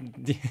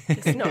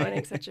 It's not an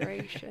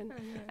exaggeration.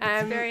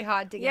 It's very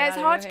hard to get out. Yeah, it's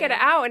hard to get it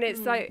out, and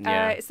it's like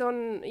it's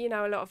on a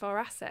lot of our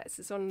assets.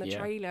 It's on the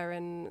trailer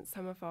and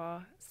some of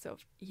our sort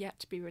of yet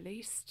to be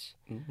released,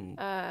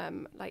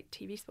 like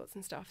TV spots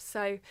and stuff.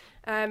 So,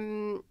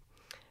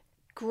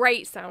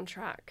 great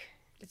soundtrack.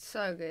 It's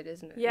so good,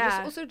 isn't it?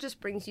 Yeah. It also just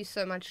brings you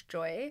so much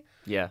joy.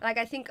 Yeah. Like,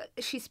 I think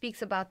she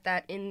speaks about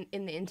that in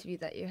the interview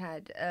that you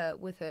had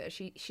with her.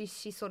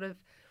 She sort of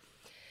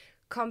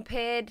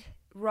compared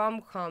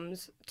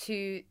rom-coms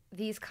to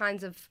these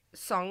kinds of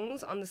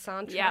songs on the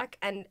soundtrack,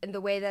 and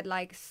the way that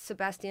like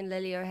Sebastian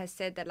Lelio has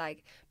said that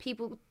like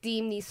people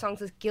deem these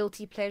songs as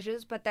guilty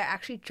pleasures, but they're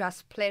actually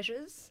just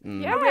pleasures. I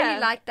really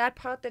like that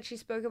part that she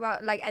spoke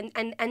about, like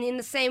and in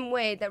the same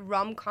way that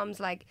rom-coms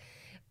like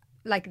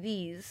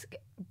these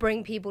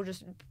bring people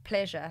just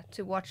pleasure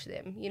to watch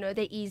them. You know,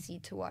 they're easy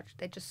to watch.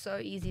 They're just so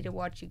easy to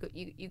watch.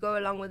 You go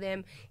along with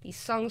them. These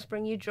songs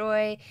bring you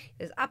joy.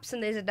 There's ups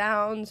and there's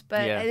downs.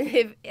 But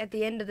if, at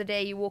the end of the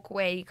day, you walk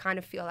away, you kind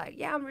of feel like,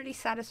 yeah, I'm really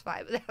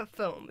satisfied with that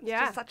film. It's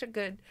just such a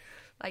good,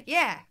 like,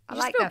 I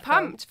like that feel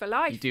pumped for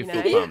life. You do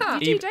know? feel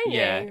pumped. You do, don't you?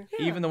 Yeah.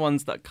 Even the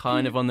ones that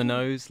kind of on the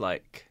nose,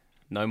 like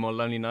No More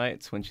Lonely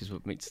Nights when she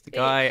meets the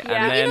guy,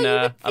 and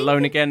then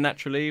Alone Again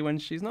naturally when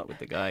she's not with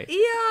the guy. Yeah,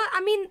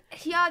 I mean,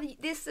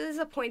 this is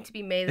a point to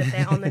be made that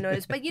they're on the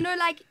nose, but you know,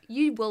 like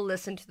you will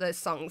listen to those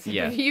songs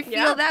if you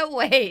feel that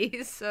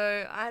way.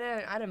 So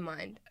I don't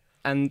mind.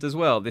 And as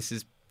well, this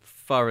is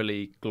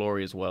thoroughly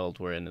Gloria's world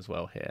we're in as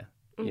well here.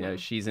 You know,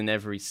 she's in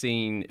every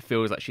scene. It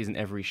feels like she's in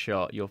every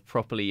shot. You're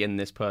properly in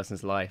this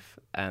person's life,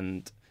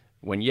 and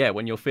when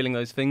you're feeling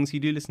those things, you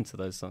do listen to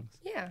those songs.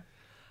 Yeah.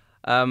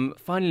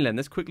 Finally, then,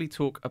 let's quickly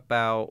talk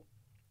about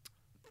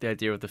the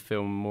idea of the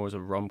film more as a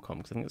rom-com,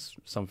 because I think it's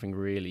something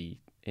really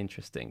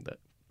interesting, that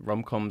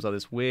rom-coms are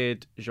this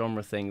weird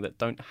genre thing that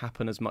don't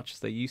happen as much as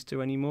they used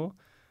to anymore.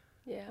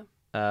 Yeah.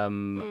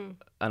 And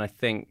I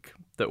think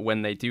that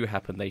when they do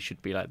happen, they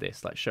should be like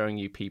this, like showing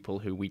you people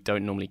who we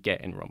don't normally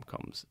get in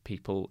rom-coms,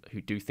 people who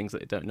do things that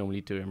they don't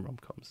normally do in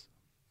rom-coms.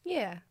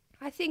 Yeah,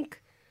 I think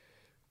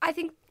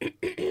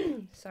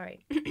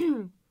sorry.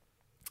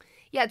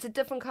 Yeah, it's a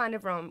different kind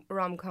of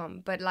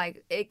rom-com, but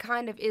like it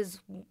kind of is.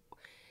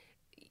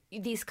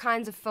 These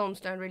kinds of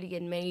films don't really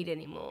get made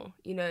anymore,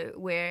 you know,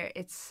 where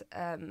it's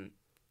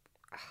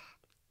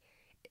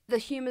the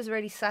humor's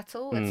really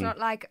subtle. It's not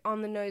like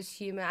on the nose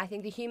humor. I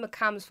think the humor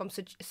comes from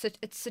it's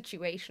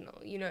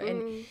situational, you know,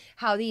 and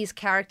how these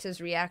characters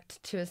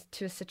react to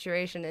a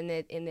situation in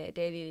their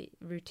daily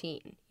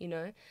routine, you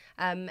know.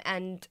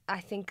 And I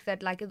think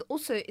that like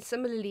also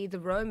similarly the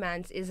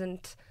romance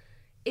isn't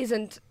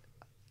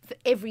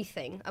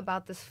everything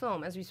about this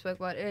film, as we spoke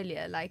about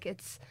earlier. Like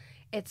it's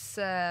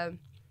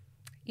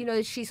you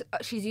know, she's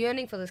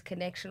yearning for this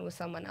connection with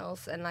someone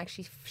else, and like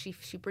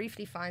she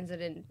briefly finds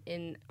it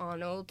in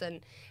Arnold,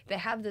 and they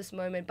have this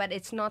moment, but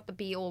it's not the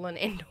be all and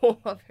end all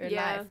of her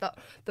life.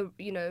 The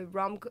you know,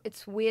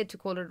 it's weird to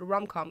call it a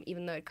rom-com,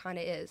 even though it kind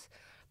of is,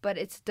 but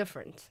it's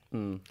different.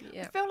 I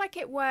feel like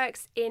it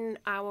works in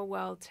our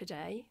world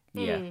today.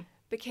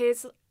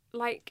 Because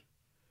like,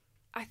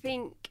 I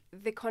think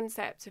the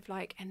concept of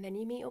like, and then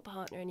you meet your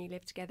partner and you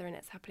live together and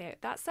it's happily,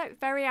 that's like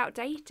very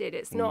outdated.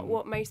 It's not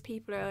what most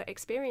people are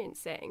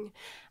experiencing.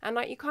 And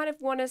like, you kind of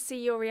want to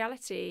see your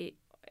reality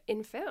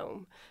in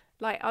film.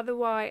 Like,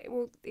 otherwise,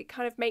 well, it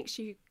kind of makes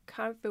you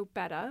kind of feel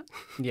better.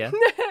 Yeah.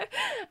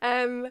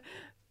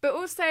 But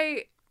also,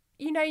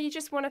 you know,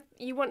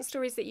 you want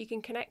stories that you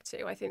can connect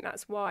to. I think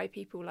that's why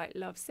people like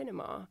love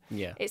cinema.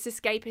 Yeah. It's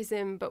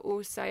escapism, but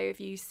also if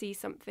you see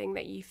something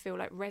that you feel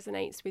like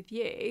resonates with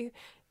you,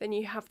 then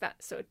you have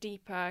that sort of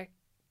deeper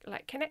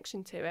like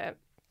connection to it.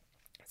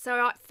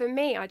 So for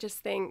me, I just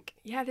think,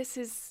 this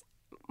is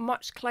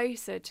much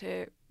closer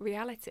to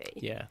reality.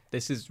 Yeah.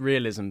 This is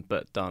realism,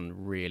 but done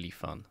really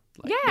fun.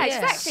 Like,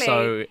 Exactly.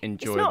 So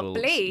enjoyable. It's not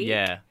bleak.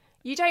 Yeah.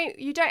 You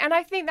don't, and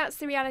I think that's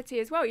the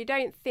reality as well. You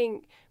don't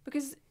think,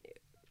 because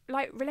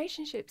like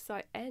relationships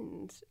like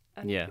end,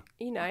 and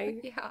you know,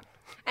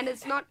 and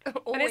it's not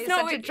always and it's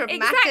not such a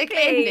dramatic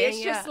ending.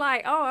 It's just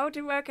like, oh, it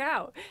didn't work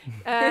out.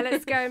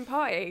 Let's go and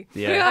party.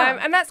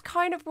 And that's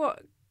kind of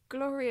what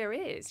Gloria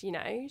is. You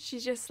know,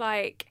 she's just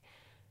like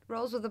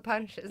rolls with the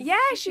punches. Yeah,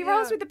 she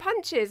rolls with the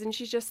punches, and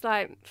she's just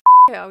like,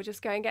 I'll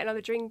just go and get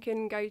another drink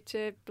and go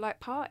to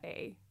like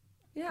party.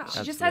 Yeah,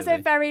 she just has a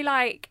very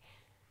like.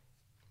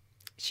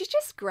 She's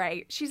just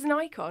great. She's an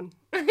icon.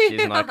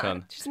 She's an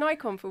icon. She's an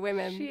icon for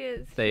women. She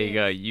is. There you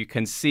go. You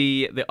can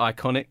see the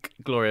iconic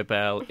Gloria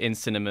Bell in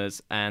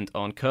cinemas and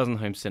on Curzon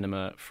Home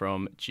Cinema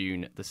from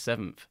June the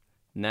 7th.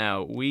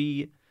 Now,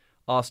 we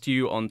asked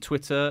you on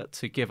Twitter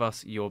to give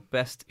us your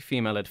best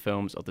female-led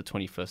films of the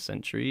 21st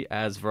century,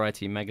 as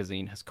Variety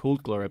magazine has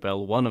called Gloria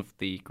Bell one of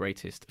the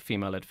greatest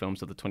female-led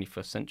films of the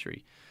 21st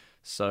century.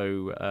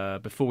 So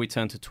before we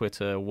turn to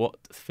Twitter, what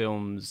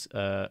films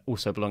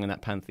also belong in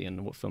that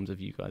pantheon? What films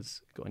have you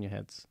guys got on your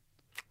heads?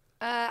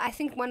 I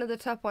think one of the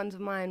top ones of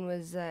mine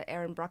was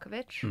Erin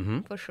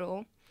Brockovich, for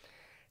sure.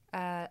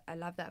 I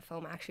love that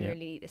film. I actually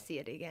really need to see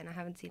it again. I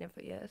haven't seen it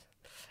for years.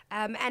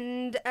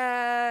 And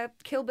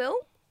Kill Bill,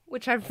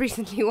 which I've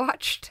recently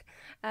watched.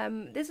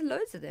 There's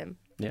loads of them,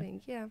 I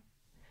think,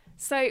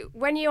 So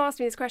when you asked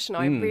me this question,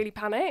 I really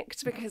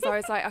panicked because I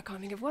was like, I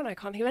can't think of one. I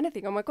can't think of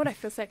anything. Oh my God, I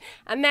feel so...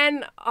 And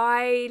then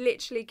I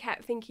literally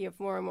kept thinking of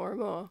more and more and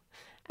more.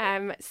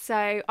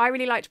 So I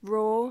really liked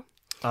Raw.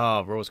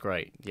 Oh, Raw's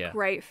great. Yeah.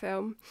 Great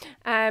film.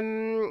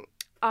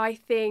 I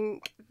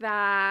think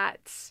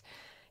that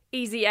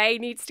Easy A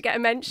needs to get a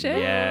mention.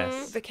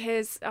 Yes.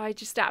 Because I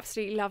just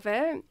absolutely love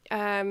it.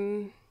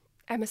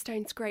 Emma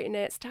Stone's great in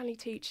it. Stanley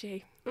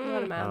Tucci.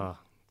 What a man. Oh.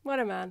 What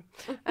a man.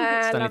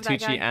 Stanley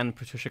Tucci and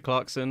Patricia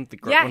Clarkson,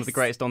 one of the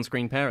greatest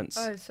on-screen parents.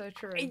 Oh, so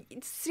true.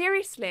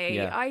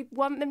 Seriously, I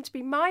want them to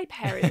be my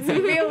parents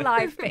in real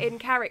life, but in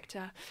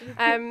character.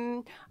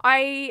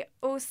 I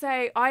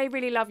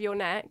really love You're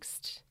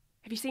Next.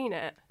 Have you seen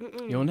it?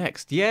 You're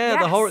Next. Yeah,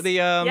 yes. the horror,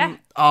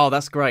 Oh,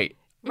 that's great.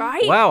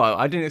 Right? Wow,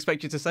 I didn't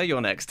expect you to say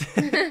You're Next.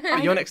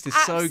 You're Next is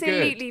so good. I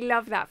absolutely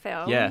love that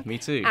film. Yeah, me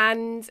too.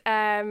 And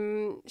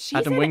she's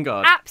Adam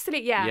Wingard.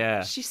 Absolutely,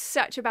 yeah. She's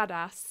such a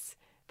badass.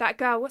 That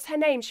girl, what's her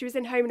name? She was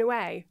in Home and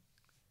Away.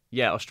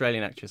 Yeah,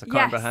 Australian actress. I can't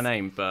remember her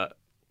name, but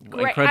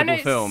great. Incredible I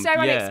know, film. It's so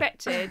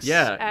unexpected.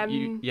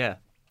 Yeah.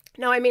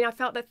 No, I mean, I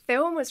felt the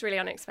film was really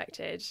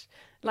unexpected.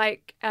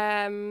 Like,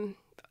 I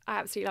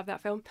absolutely love that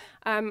film.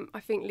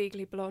 I think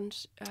Legally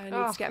Blonde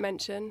needs to get a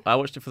mention. I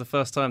watched it for the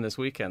first time this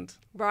weekend.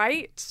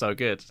 Right? So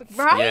good.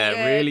 Right?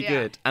 Yeah, really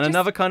good. And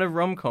another kind of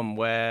rom-com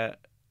where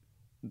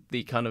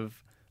the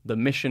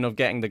mission of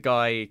getting the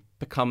guy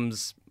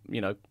becomes,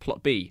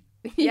 plot B.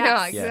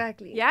 Yeah,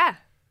 exactly. Yeah.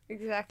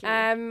 Exactly.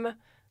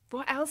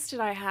 What else did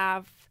I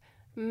have?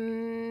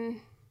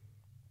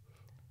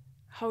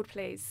 Hold,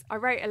 please. I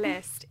wrote a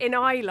list in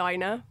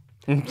eyeliner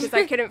because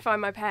I couldn't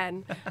find my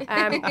pen,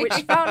 which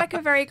felt like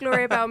a very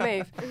Gloria Bell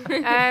move.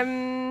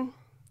 I've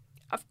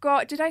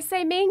got... Did I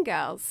say Mean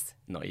Girls?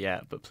 Not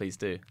yet, but please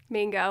do.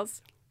 Mean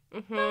Girls.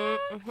 Okay,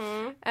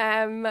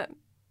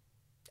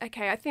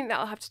 I think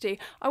that'll have to do.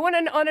 I want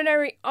an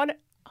honorary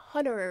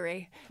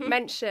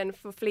mention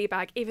for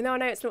Fleabag, even though I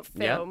know it's not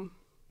film,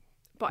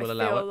 but I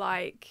feel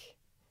like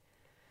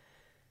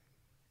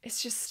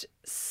it's just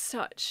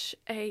such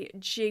a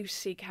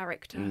juicy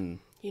character,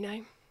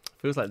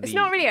 Feels like it's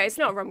not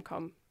a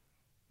rom-com.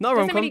 Not a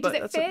rom-com, really, but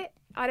does it fit?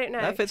 I don't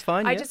know. That fits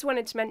fine, I just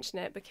wanted to mention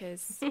it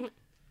because...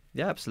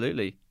 Yeah,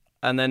 absolutely.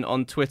 And then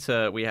on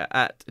Twitter, we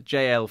at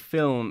JL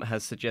Film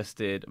has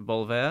suggested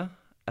Volver,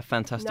 A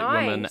Fantastic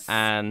Woman,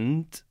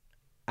 and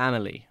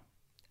Amelie.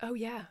 Oh,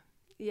 yeah.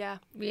 Yeah.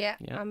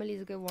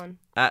 Amelie's a good one.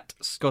 At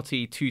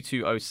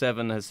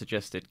Scotty2207 has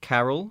suggested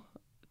Carol,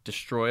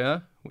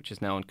 Destroyer, which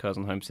is now on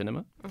Curzon Home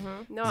Cinema.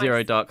 Nice.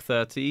 Zero Dark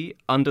 30,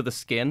 Under the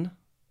Skin.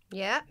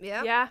 Yeah.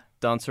 Yeah.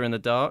 Dancer in the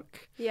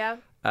Dark. Yeah.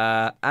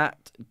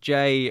 At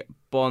J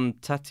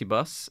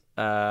Bontatibus,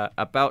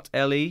 About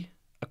Ellie,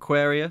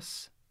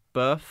 Aquarius,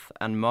 Birth,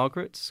 and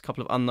Margaret. A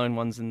couple of unknown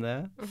ones in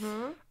there.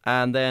 Mm-hmm.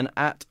 And then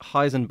at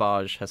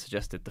Heisenbarge has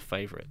suggested The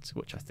Favourite,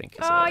 which I think is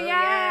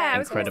I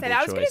was going to say that.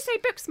 I was going to choice. say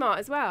Booksmart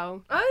as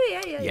well.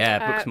 Oh,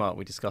 yeah. Booksmart.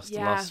 We discussed the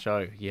last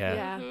show.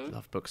 Yeah.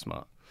 Love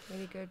Booksmart.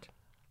 Really good.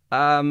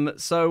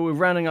 So we're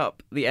rounding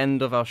up the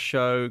end of our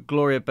show.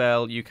 Gloria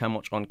Bell, you can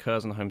watch on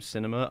Curzon Home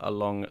Cinema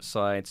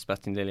alongside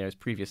Sebastian Lelio's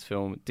previous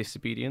film,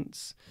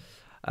 Disobedience.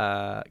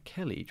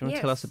 Kelly, do you want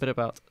to tell us a bit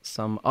about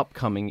some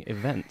upcoming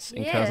events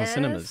in Curzon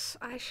Cinemas?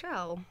 I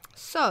shall.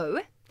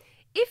 So,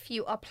 if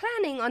you are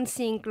planning on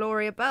seeing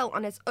Gloria Bell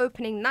on its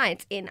opening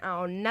night in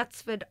our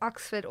Knutsford,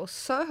 Oxford or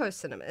Soho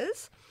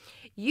cinemas,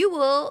 you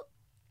will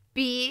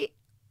be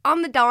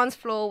on the dance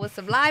floor with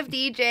some live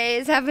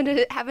DJs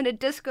having a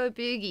disco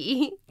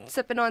boogie,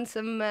 sipping on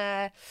some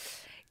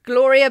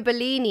Gloria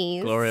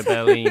Bellinis. Gloria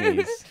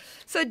Bellinis.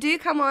 So do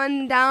come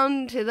on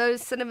down to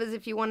those cinemas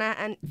if you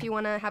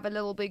wanna have a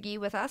little boogie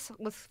with us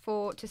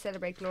to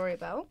celebrate Gloria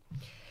Bell.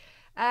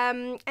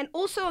 And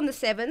also on the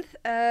 7th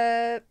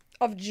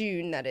of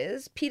June, that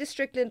is, Peter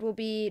Strickland will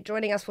be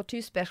joining us for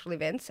 2 special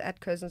events at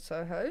Curzon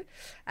Soho.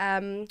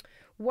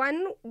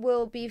 One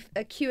will be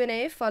a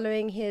Q&A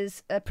following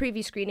his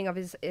preview screening of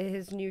his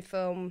new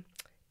film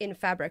In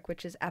Fabric,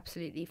 which is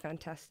absolutely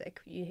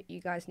fantastic. You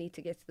guys need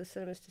to get to the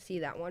cinemas to see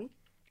that one.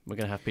 We're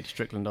going to have Peter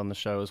Strickland on the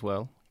show as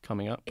well,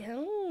 coming up.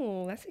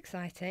 Oh, that's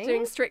exciting.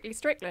 Doing Strictly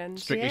Strickland.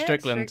 Strictly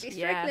Strickland.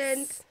 Strictly Strickland.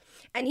 Yes.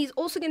 And he's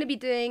also going to be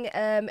doing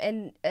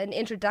an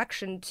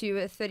introduction to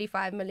a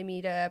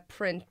 35mm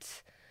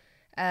print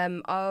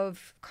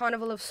of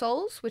Carnival of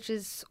Souls, which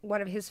is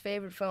one of his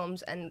favorite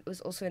films and was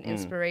also an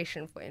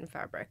inspiration for In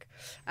Fabric.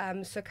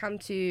 So come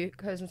to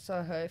Curzon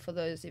Soho for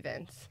those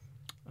events.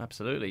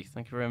 Absolutely.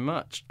 Thank you very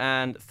much.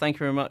 And thank you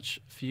very much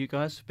for you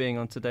guys for being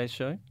on today's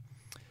show.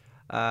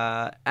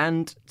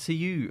 And to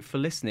you for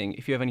listening.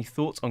 If you have any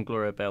thoughts on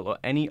Gloria Bell or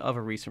any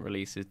other recent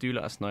releases, do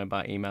let us know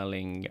by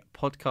emailing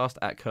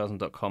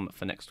podcast@curzon.com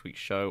for next week's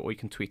show, or you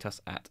can tweet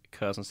us at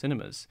Curzon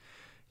Cinemas.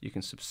 You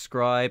can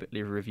subscribe,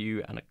 leave a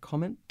review and a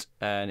comment,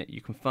 and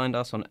you can find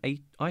us on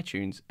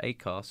iTunes,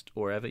 Acast,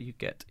 or wherever you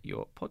get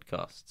your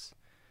podcasts.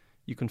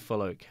 You can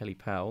follow Kelly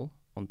Powell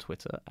on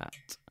Twitter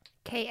at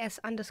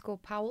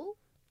KS_Powell.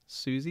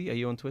 Susie, are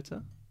you on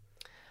Twitter?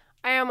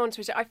 I am on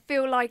Twitter. I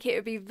feel like it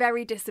would be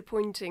very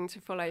disappointing to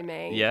follow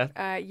me. Yeah?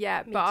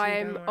 But I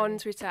am on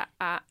Twitter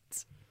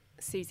at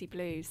Susie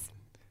Blues.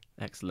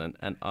 Excellent.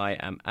 And I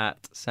am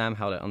at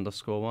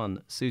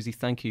SamHowlett_1. Susie,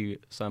 thank you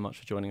so much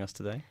for joining us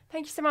today.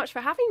 Thank you so much for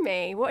having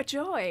me. What a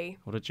joy.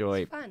 What a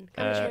joy. It's fun.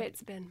 What a joy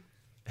it's been.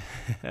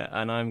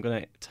 And I'm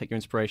going to take your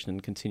inspiration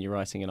and continue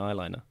writing in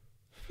eyeliner.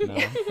 No.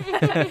 Do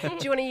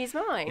you want to use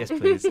mine? Yes,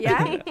 please.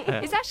 Yeah?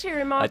 It's actually a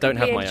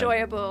remarkably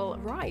enjoyable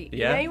write.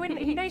 Yeah.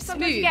 You know,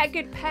 sometimes you get a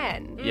good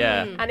pen.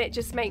 Yeah. And it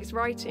just makes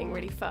writing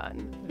really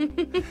fun.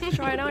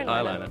 Try an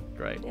eyeliner.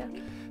 Great. Yeah.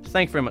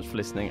 Thank you very much for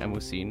listening, and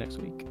we'll see you next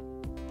week.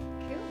 Cool.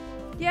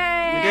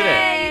 Yay! We did it!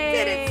 You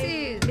did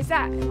it,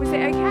 Suze! Was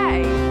it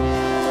okay?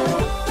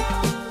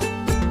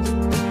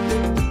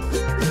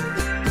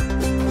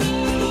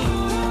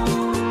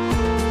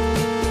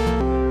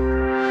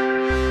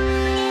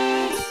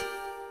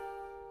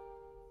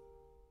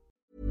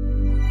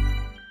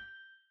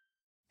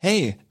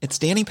 Hey, it's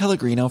Danny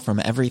Pellegrino from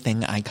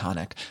Everything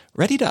Iconic.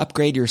 Ready to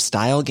upgrade your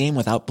style game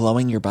without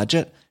blowing your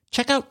budget?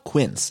 Check out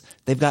Quince.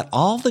 They've got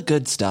all the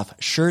good stuff,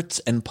 shirts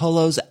and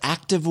polos,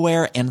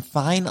 activewear, and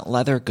fine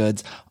leather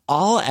goods,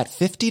 all at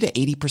 50 to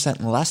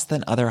 80% less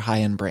than other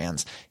high-end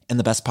brands. And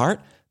the best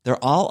part?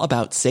 They're all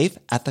about safe,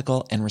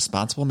 ethical, and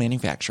responsible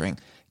manufacturing.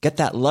 Get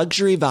that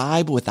luxury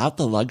vibe without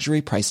the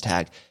luxury price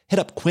tag. Hit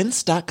up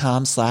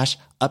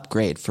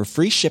quince.com/upgrade for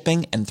free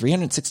shipping and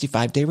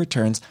 365-day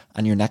returns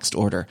on your next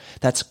order.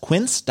 That's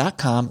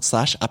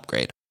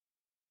quince.com/upgrade.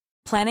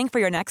 Planning for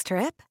your next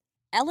trip?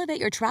 Elevate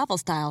your travel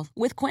style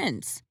with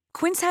Quince.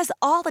 Quince has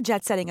all the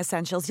jet-setting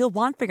essentials you'll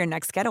want for your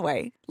next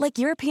getaway, like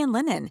European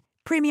linen,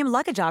 premium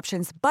luggage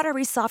options,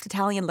 buttery soft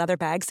Italian leather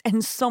bags,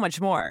 and so much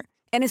more.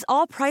 And is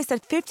all priced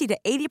at 50 to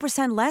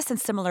 80% less than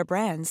similar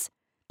brands.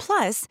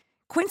 Plus,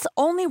 Quince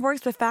only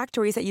works with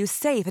factories that use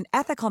safe and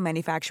ethical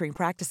manufacturing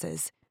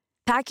practices.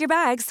 Pack your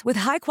bags with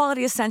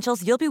high-quality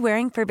essentials you'll be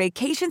wearing for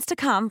vacations to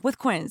come with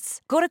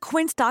Quince. Go to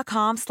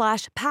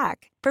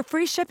quince.com/pack for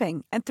free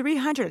shipping and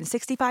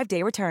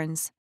 365-day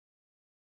returns.